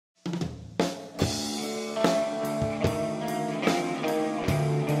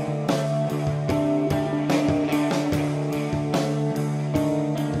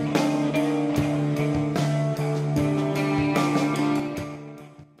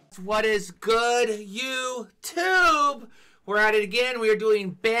What is good, YouTube? We're at it again. We are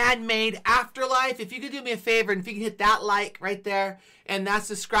doing BAND-MAID Afterlife. If you could do me a favor, and if you can hit that like right there and that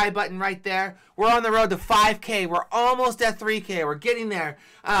subscribe button right there. We're on the road to 5K. We're almost at 3K. We're getting there.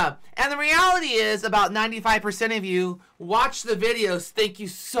 And the reality is about 95% of you watch the videos. Thank you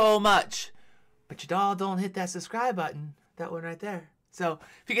so much. But you all don't hit that subscribe button. That one right there. So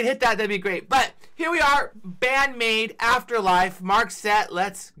if you could hit that, that'd be great. But here we are, BAND-MAID Afterlife. Mark, set,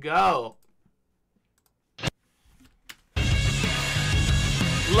 let's go.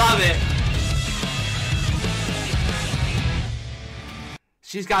 Love it.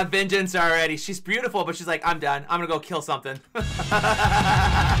 She's got vengeance already. She's beautiful, but she's like, I'm done. I'm gonna go kill something. Deep in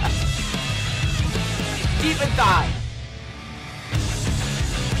thought.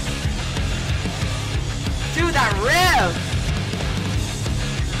 Dude, that riff.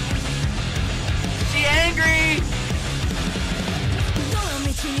 She angry.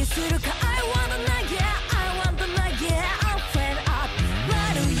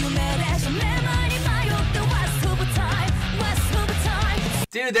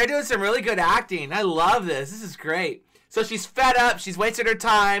 Dude, they're doing some really good acting. I love this. This is great. So she's fed up. She's wasted her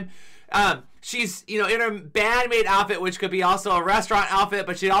time. She's, you know, in her BAND-MAID outfit, which could be also a restaurant outfit,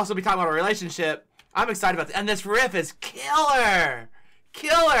 but she'd also be talking about a relationship. I'm excited about this. And this riff is killer.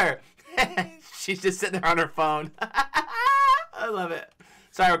 Killer. She's just sitting there on her phone. I love it.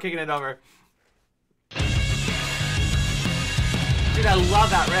 Sorry, we're kicking it over. Dude, I love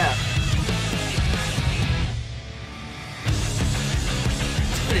that riff.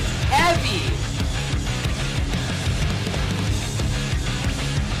 Dude, it's heavy.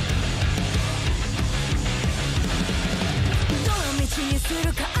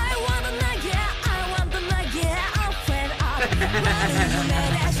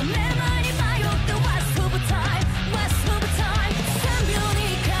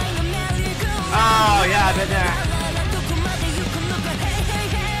 Oh, yeah, I've been there.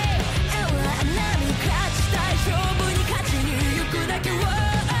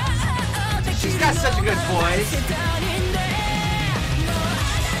 She's got such a good voice.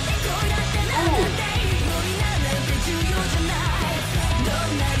 Ooh.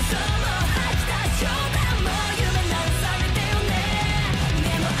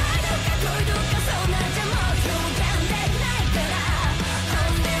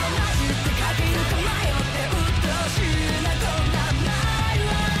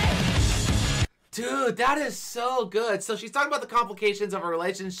 Dude, that is so good. So she's talking about the complications of a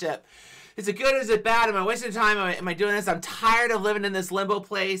relationship. Is it good? Is it bad? Am I wasting time? Am I doing this? I'm tired of living in this limbo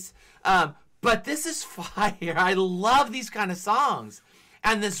place. But this is fire. I love these kind of songs.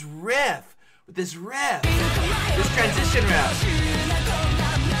 And this riff, this transition riff.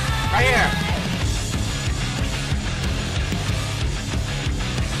 Right here.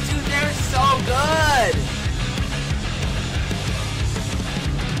 Dude, they're so good.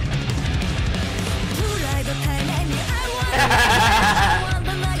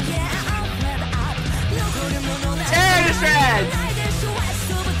 Tear to shreds!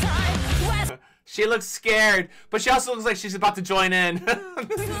 She looks scared, but she also looks like she's about to join in. Going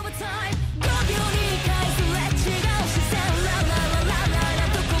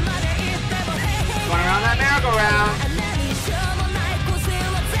around that merry-go-round.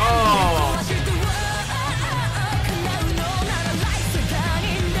 Oh.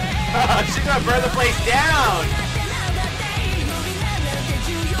 She's gonna burn the place down.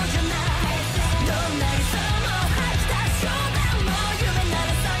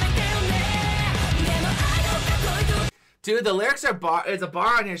 Dude, the lyrics are there's a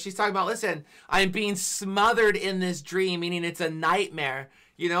bar on here. She's talking about, listen, I'm being smothered in this dream, meaning it's a nightmare.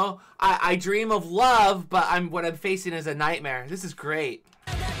 You know, I dream of love, but what I'm facing is a nightmare. This is great.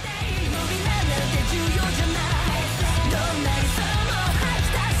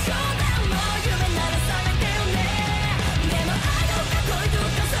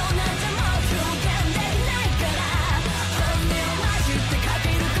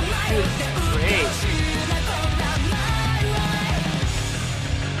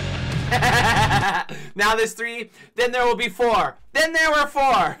 Now there's 3, then there will be 4. Then there were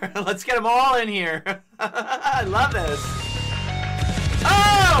 4. Let's get them all in here. I love this.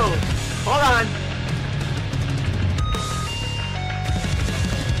 Oh! Hold on.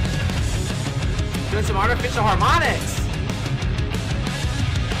 Doing some artificial harmonics.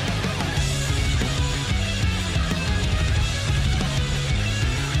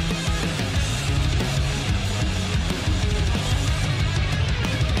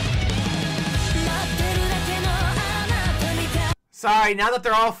 Sorry, now that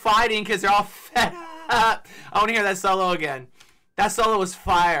they're all fighting because they're all fed up, I want to hear that solo again. That solo was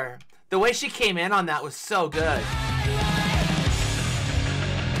fire. The way she came in on that was so good.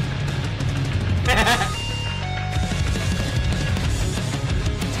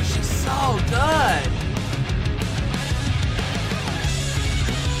 Dude, she's so good.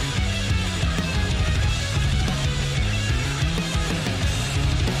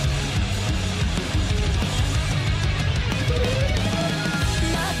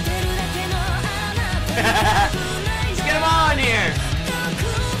 Let's get them all in here.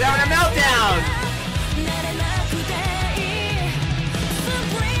 They're having a meltdown.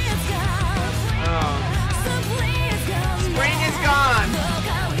 Oh. Spring is gone.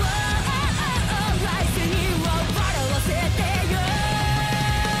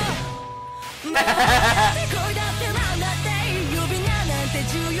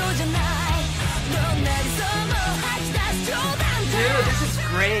 Dude, this is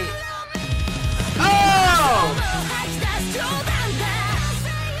great. Oh!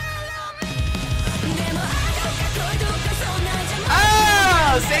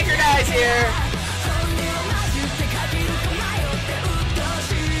 Oh! Sacred Eyes here.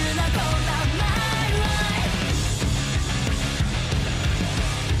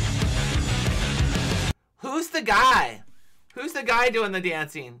 Who's the guy? Who's the guy doing the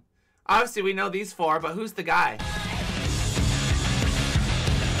dancing? Obviously, we know these four, but who's the guy?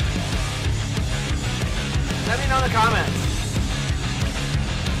 Let me know in the comments.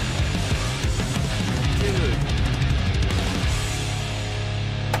 Dude.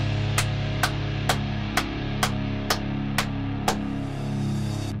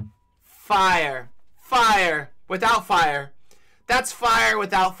 Fire. Fire. Without fire. That's fire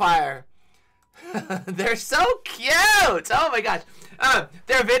without fire. They're so cute. Oh my gosh.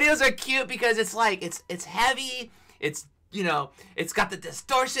 Their videos are cute because it's like, it's heavy. It's, you know, it's got the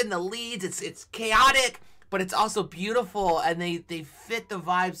distortion, the leads. It's chaotic, but it's also beautiful, and they fit the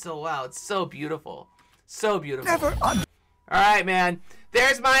vibe so well. It's so beautiful. So beautiful. All right, man.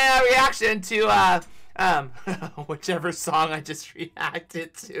 There's my reaction to whichever song I just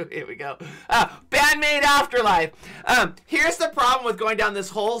reacted to. Here we go. BAND-MAID Afterlife. Here's the problem with going down this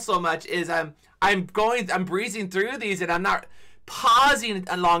hole so much is I'm breezing through these, and I'm not pausing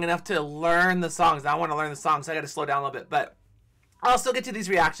long enough to learn the songs. I want to learn the songs, so I got to slow down a little bit, but I'll still get to these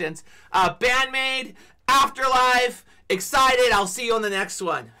reactions. BAND-MAID Afterlife. Excited. I'll see you on the next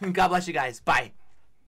one. God bless you guys. Bye.